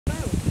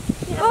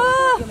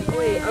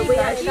we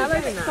actually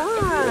having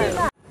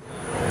fun?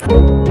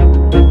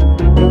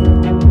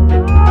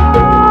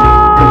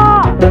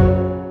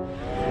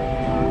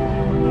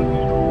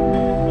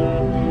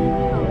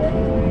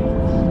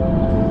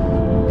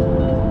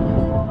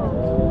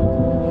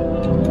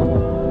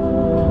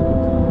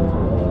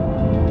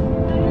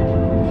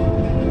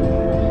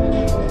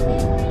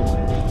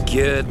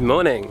 Good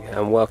morning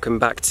and welcome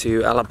back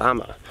to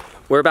Alabama.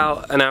 We're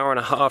about an hour and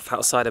a half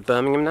outside of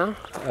Birmingham now.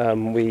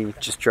 We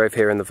just drove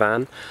here in the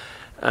van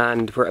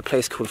and we're at a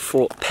place called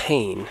Fort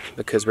Payne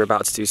because we're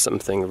about to do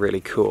something really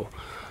cool.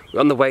 We're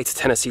on the way to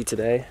Tennessee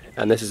today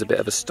and this is a bit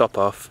of a stop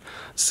off.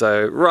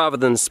 So rather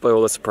than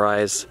spoil the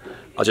surprise,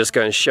 I'll just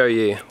go and show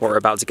you what we're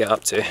about to get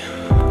up to.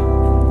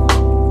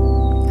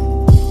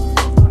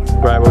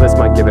 Right, well this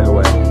might give it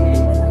away.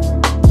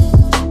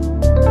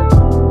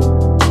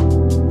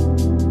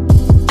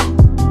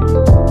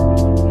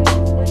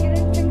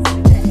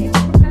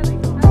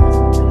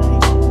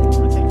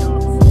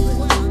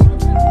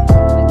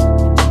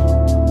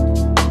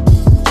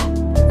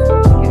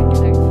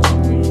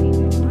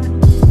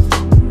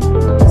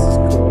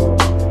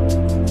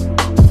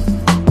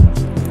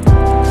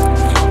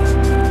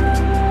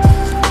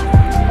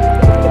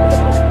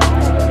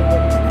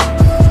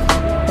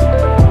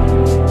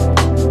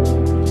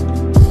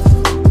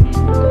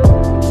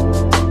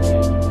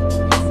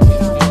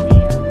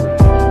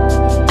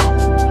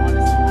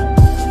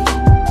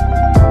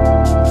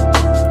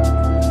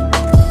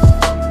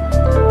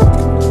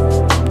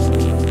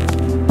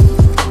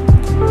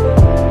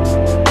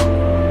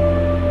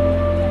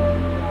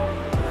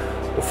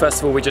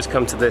 First of all, we just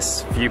come to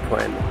this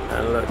viewpoint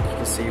and look, you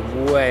can see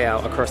way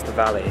out across the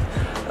valley.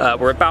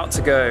 We're about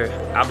to go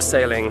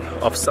abseiling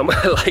off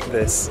somewhere like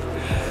this.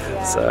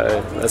 Yeah.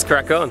 So let's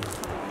crack on.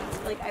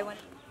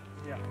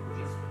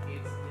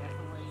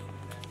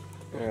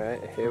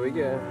 Alright, here we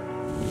go.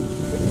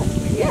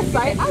 Yes,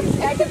 I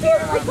can feel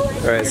it like going.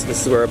 Alright, so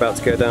this is where we're about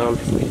to go down.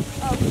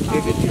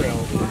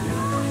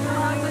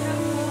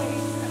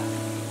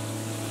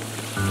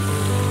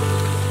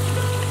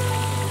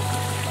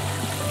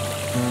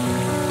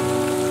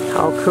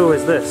 How cool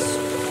is this?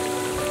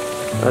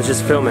 I was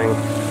just filming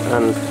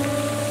and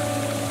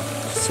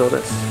saw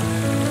this.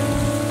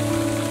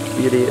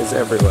 Beauty is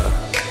everywhere.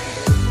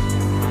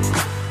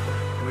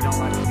 We don't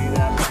like to do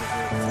that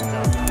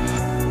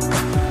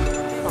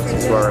because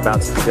this is what we're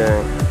about to be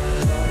doing.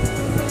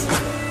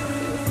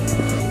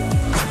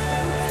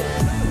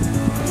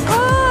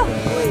 Oh!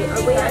 Wait,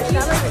 are we actually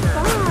having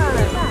fun?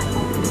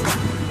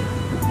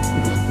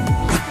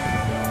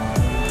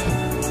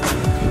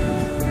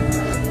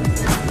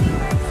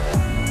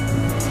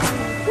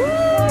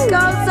 Go,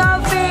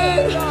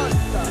 Sophie!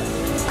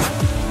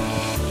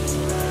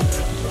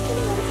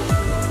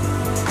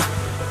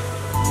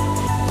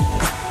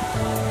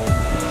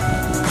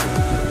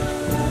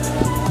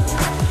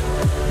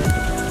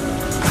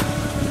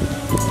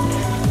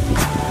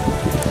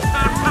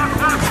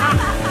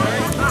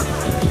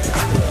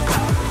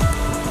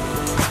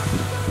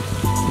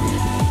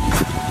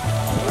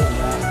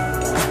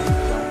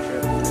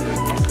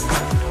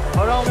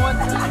 hold on one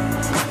second.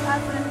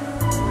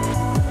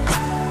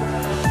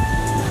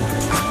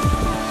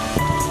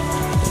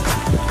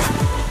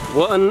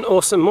 What an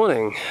awesome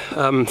morning.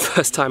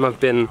 First time I've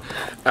been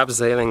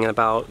abseiling in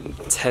about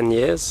 10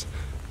 years,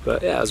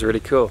 but yeah, it was really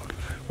cool.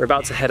 We're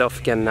about to head off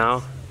again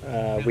now.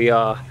 We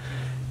are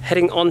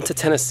heading on to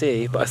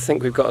Tennessee, but I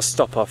think we've got to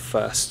stop off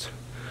first.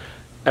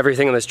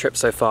 Everything on this trip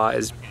so far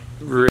is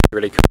really,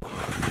 really cool.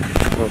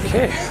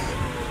 Okay,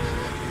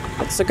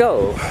 let's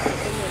go.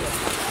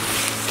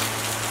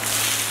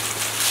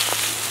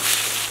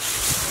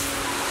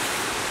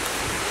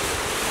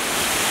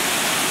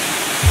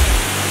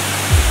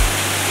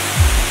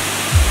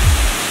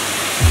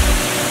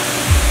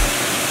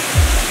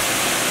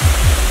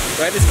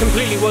 Right, this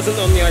completely wasn't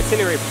on the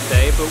itinerary for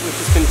today, but we've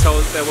just been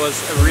told there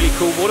was a really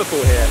cool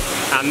waterfall here.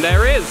 And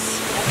there is!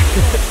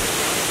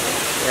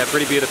 Yeah,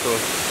 pretty beautiful.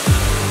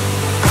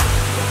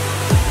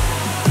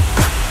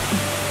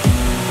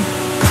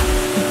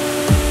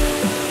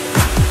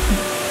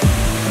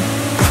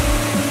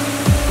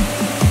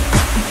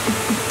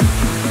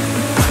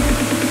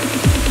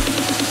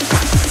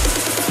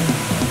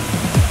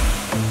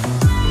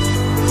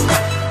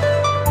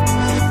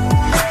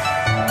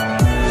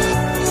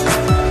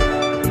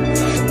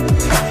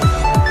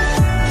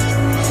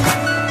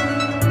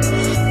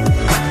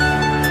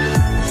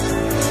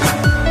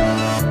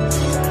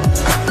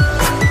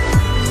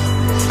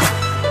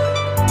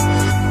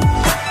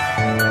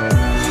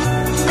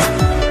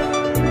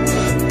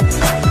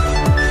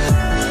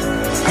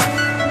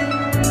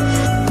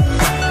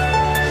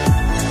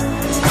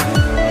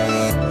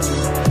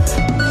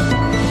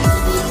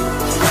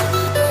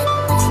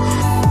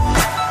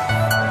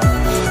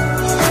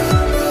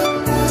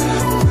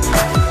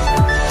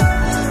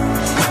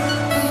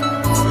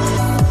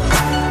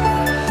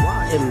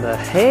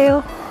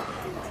 Hell.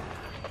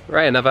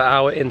 Right, another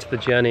hour into the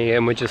journey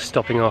and we're just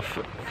stopping off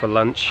for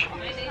lunch.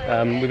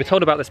 We were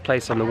told about this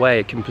place on the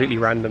way, a completely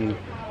random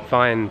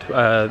find.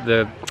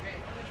 The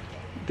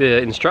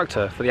the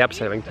instructor for the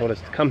abseiling told us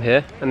to come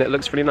here, and it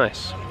looks really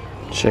nice.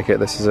 Check it,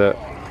 this is it,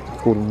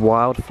 called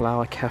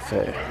Wildflower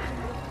Cafe.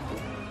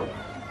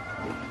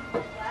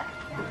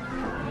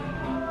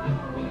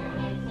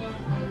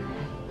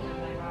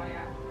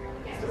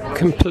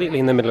 Completely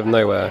in the middle of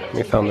nowhere,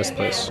 we found this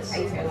place.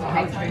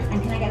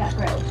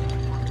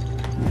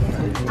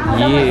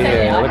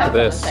 Yeah, look at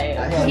this.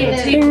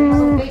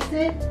 Ding.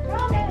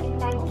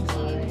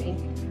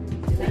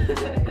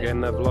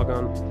 Getting that vlog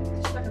on.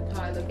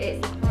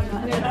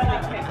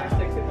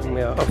 And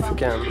we are off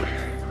again.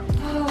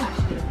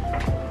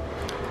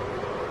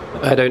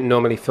 I don't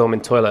normally film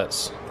in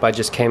toilets, but I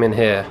just came in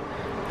here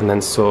and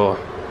then saw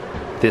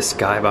this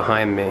guy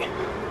behind me.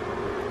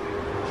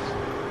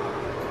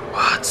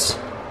 What?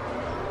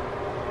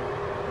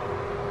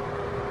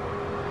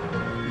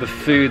 The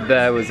food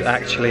there was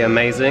actually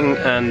amazing,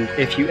 and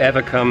if you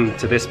ever come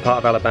to this part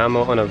of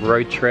Alabama on a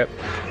road trip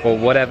or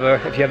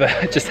whatever, if you ever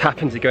just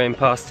happen to go in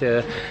past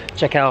here,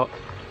 check out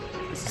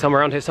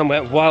somewhere around here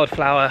somewhere,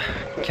 Wildflower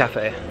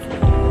Cafe.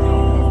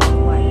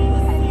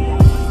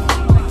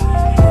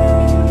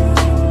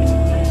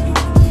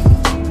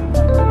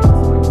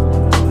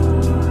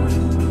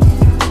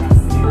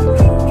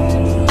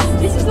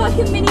 This is like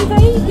a mini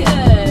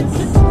Vegas.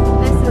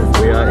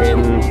 We are in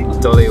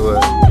Dollywood.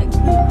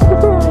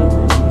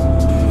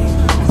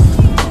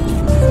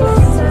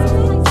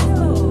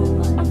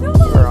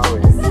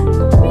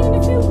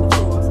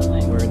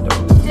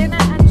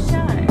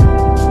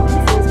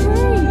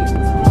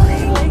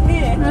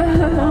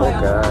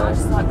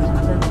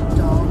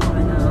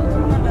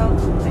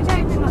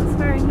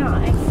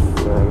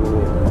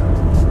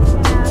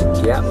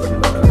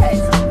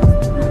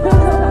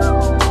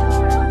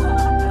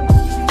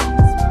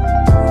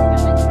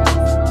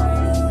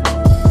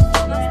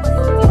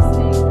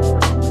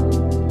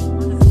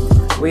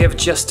 We have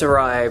just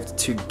arrived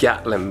to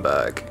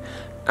Gatlinburg,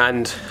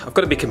 and I've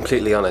got to be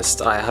completely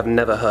honest, I have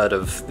never heard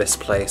of this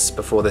place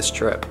before this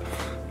trip,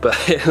 but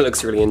it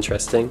looks really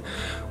interesting.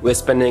 We're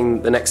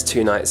spending the next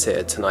 2 nights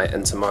here, tonight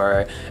and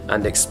tomorrow,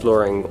 and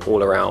exploring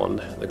all around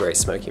the Great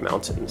Smoky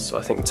Mountains. So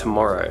I think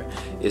tomorrow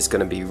is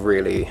going to be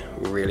really,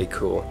 really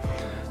cool.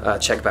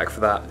 Check back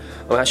for that.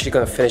 I'm actually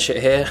going to finish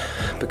it here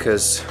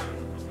because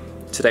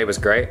today was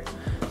great,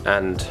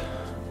 and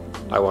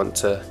I want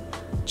to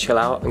chill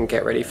out and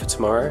get ready for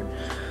tomorrow.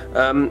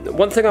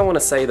 One thing I want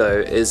to say though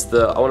is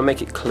that I want to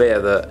make it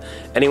clear that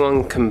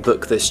anyone can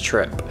book this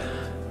trip.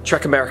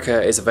 Trek America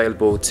is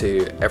available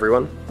to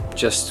everyone.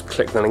 Just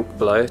click the link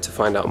below to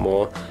find out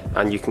more,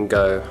 and you can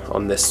go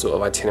on this sort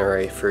of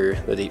itinerary through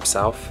the Deep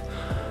South.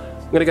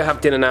 I'm gonna go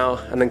have dinner now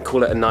and then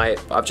call it a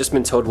night. I've just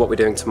been told what we're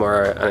doing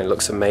tomorrow and it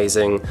looks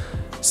amazing.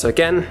 So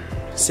again,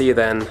 see you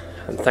then,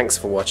 and thanks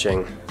for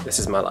watching. This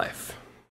is my life.